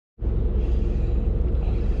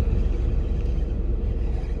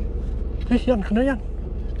Yan, kena Yan.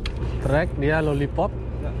 Trek dia lollipop.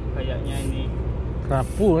 Enggak, kayaknya ini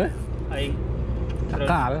Kerapu aing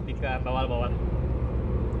cakal. Ketika bawal-bawal.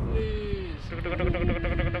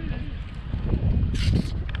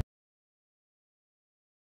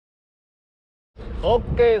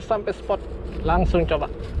 Oke, sampai spot. Langsung coba.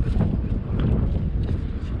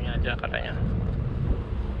 Sini aja katanya.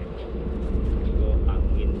 Itu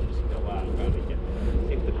angin segawang kali ya.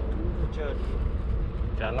 Itu hujan.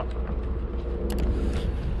 Jangan.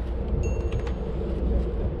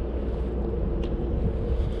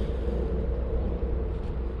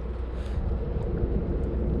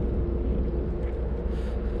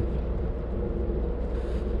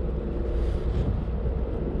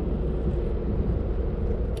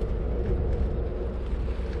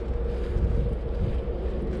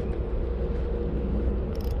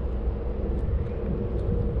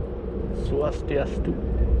 Swastiastu.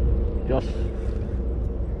 Jos.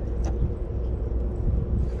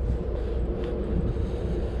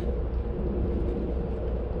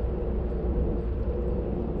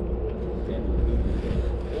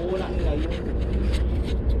 Oh, nak ngayung.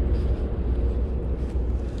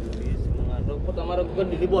 Semangat. Pertama ragukan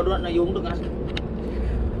di bawah nak ngayung dengan.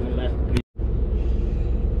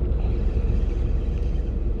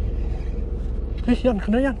 Yan,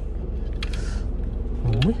 kena Yan.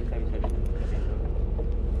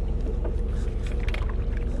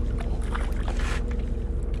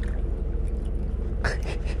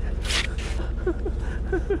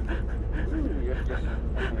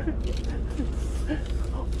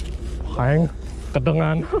 Kain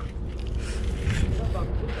kedengan.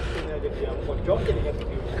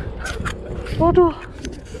 Waduh.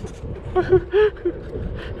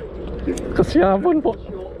 Kesiapan, Pok.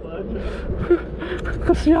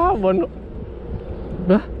 Kesiapan.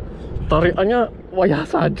 Dah, tarikannya wayah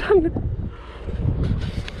saja.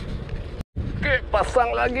 Oke,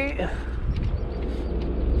 pasang lagi.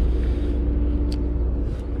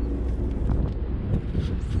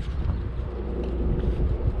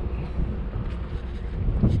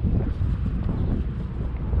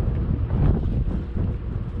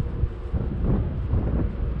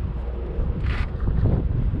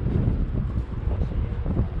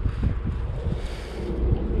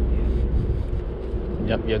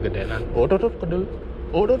 Ya gedean. Oh tuh kedul.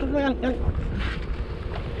 Oh tuh Yan.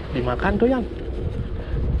 Dimakan tuh Yan.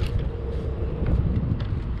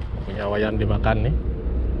 Punya wayan dimakan nih.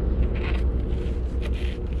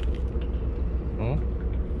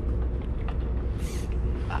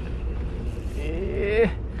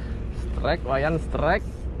 Strike wayan strike.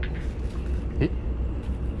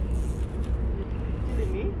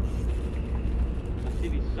 Ini masih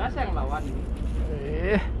bisa saya lawan ini.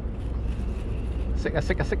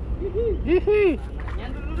 Asik. Hihi. Anaknya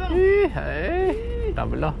dulu dong. Tak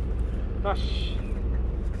belah. Tos.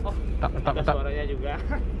 Oh, tak. Suaranya juga.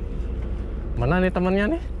 Mana nih temannya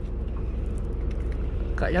nih?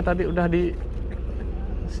 Kayaknya tadi udah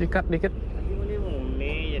disikat dikit.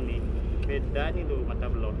 Muni ya nih. Beda nih tuh mata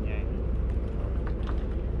beloknya.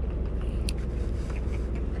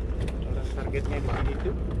 Targetnya di sini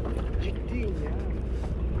tuh jadinya.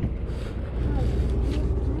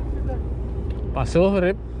 Pasuh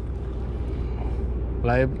rip.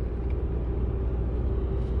 Live.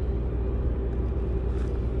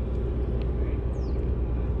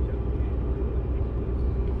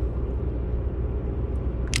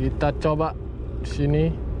 Kita coba di sini.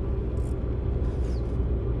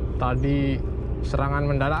 Tadi serangan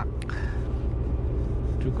mendadak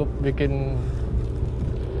cukup bikin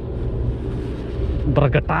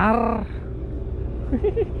bergetar.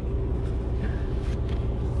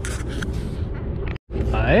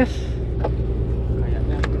 Nice.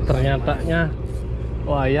 Ternyatanya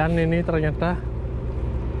wayan ini ternyata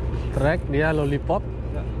trek dia lollipop.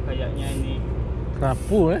 Enggak, kayaknya ini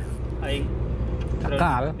Kerapu aing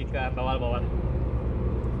cakal. Ketika bawal-bawal.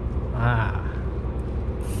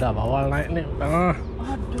 Udah bawal naik nih. Aduh.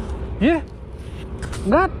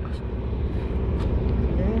 Enggak.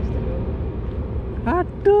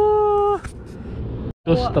 Aduh.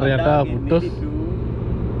 Putus ternyata putus.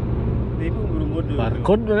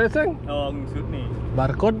 Barcode bereseng. Oh, ngusut nih.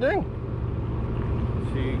 Barcode deng.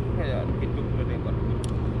 Si kayak gitu udah barcode.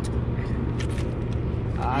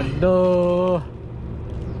 Aduh.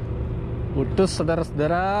 Putus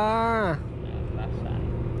saudara-saudara.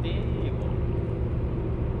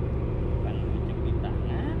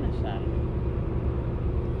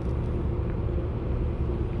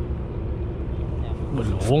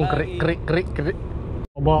 Belum krik.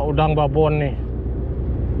 Coba udang babon nih.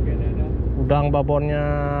 Udang babonnya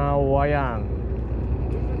wayan.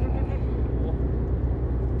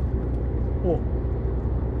 Oh.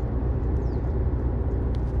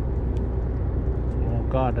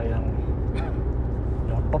 Semoga ada yang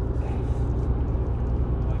nyotot.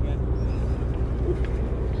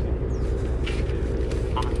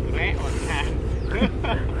 Anggrek orang.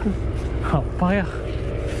 Apa ya?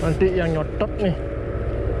 Nanti yang nyotot nih.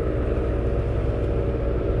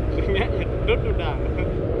 Singnya nyedot udah.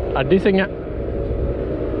 Adi singnya.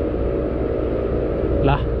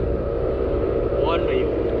 Lah. Won bayu.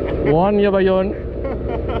 Won ya Bayon.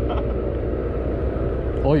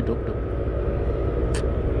 Oh hidup tuh.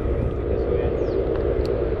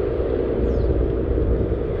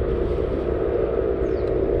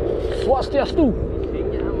 Swastiastu.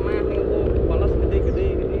 Singnya aman nih bu. Palas gede.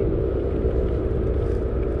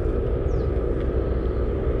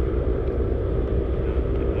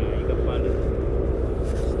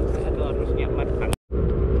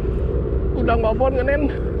 Udah nggak bon ngenen.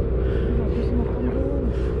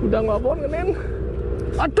 Udah nggak bon ngenen.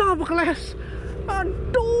 Ada apa keles?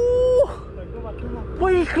 Aduh.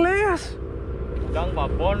 Wih keles. Udah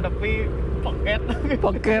babon tapi paket.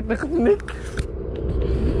 Paket kenik.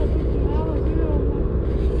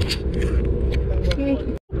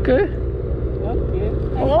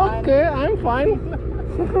 Oke, I'm fine.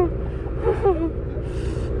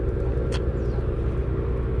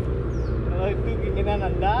 Itu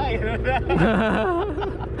keinginan Anda ya.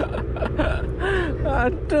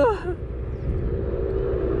 Aduh.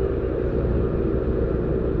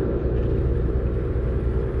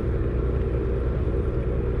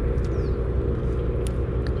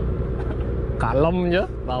 Kalem ya,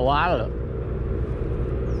 bawal.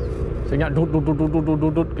 Sehingga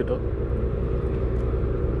dudut gitu.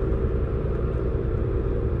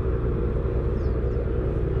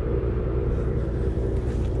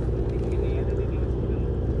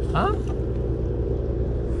 Hah?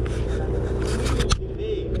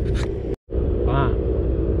 Nah,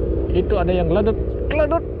 itu ada yang geledut.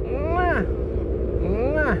 Nah.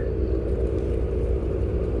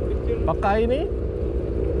 Pakai ini.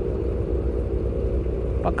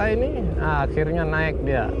 Nah, akhirnya naik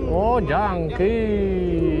dia. Oh, jangki.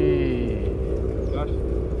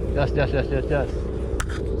 Jas.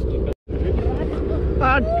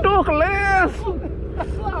 Aduh, keles.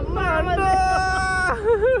 Aduh.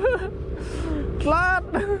 Telat.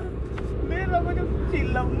 Ini lagunya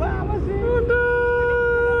silam apa sih?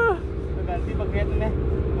 Aduh. Ganti paketnya.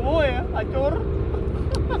 Oh ya, acur.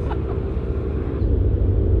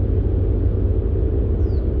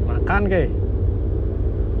 Makan ke?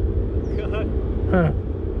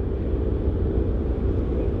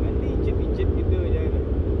 Nanti icip gitu aja.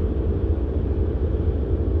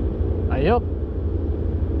 Ayo.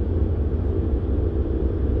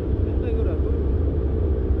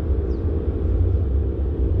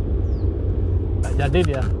 Nggak jadi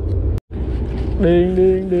dia. Ding.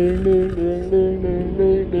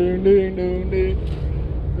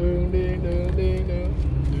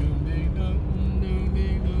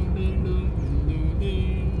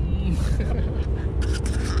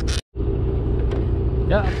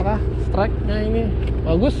 Ya, apakah strike-nya ini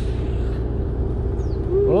bagus?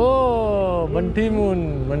 Oh,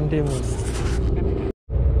 mentimun.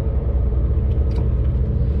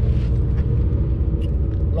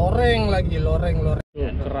 Loreng.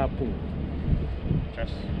 Ya, kerapu.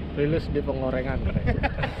 Rilis di pengorengan.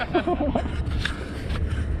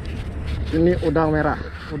 Ini udang merah.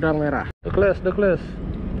 The class.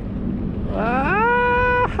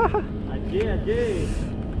 Wah. Aje.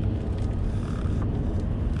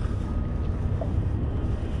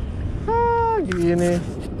 Gini.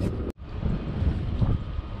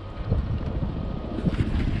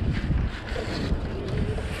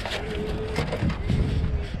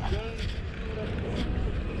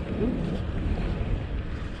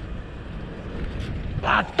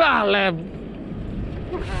 Patah lem.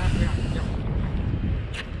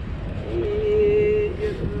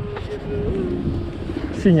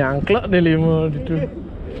 Si nyangklek deh 5 itu.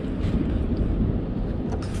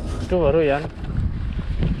 Itu baru ya.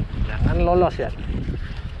 Jangan lolos ya.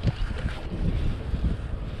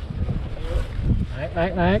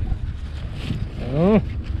 Naik.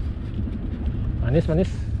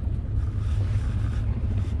 Manis.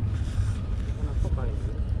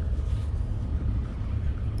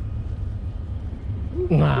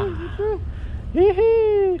 Nah. Hihi.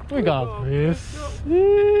 Wih gabis.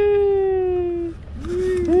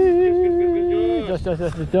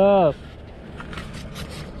 Jos.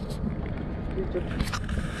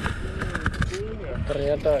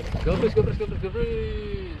 Ternyata gabris.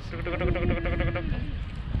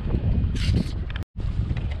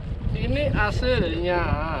 ini hasilnya.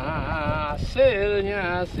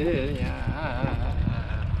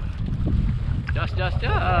 Jos.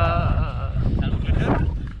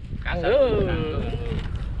 Kanggo.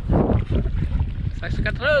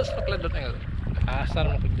 Saksikan terus Pekledot Engel. Asal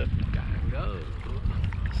mau kedot. Kanggo.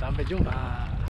 Sampai jumpa.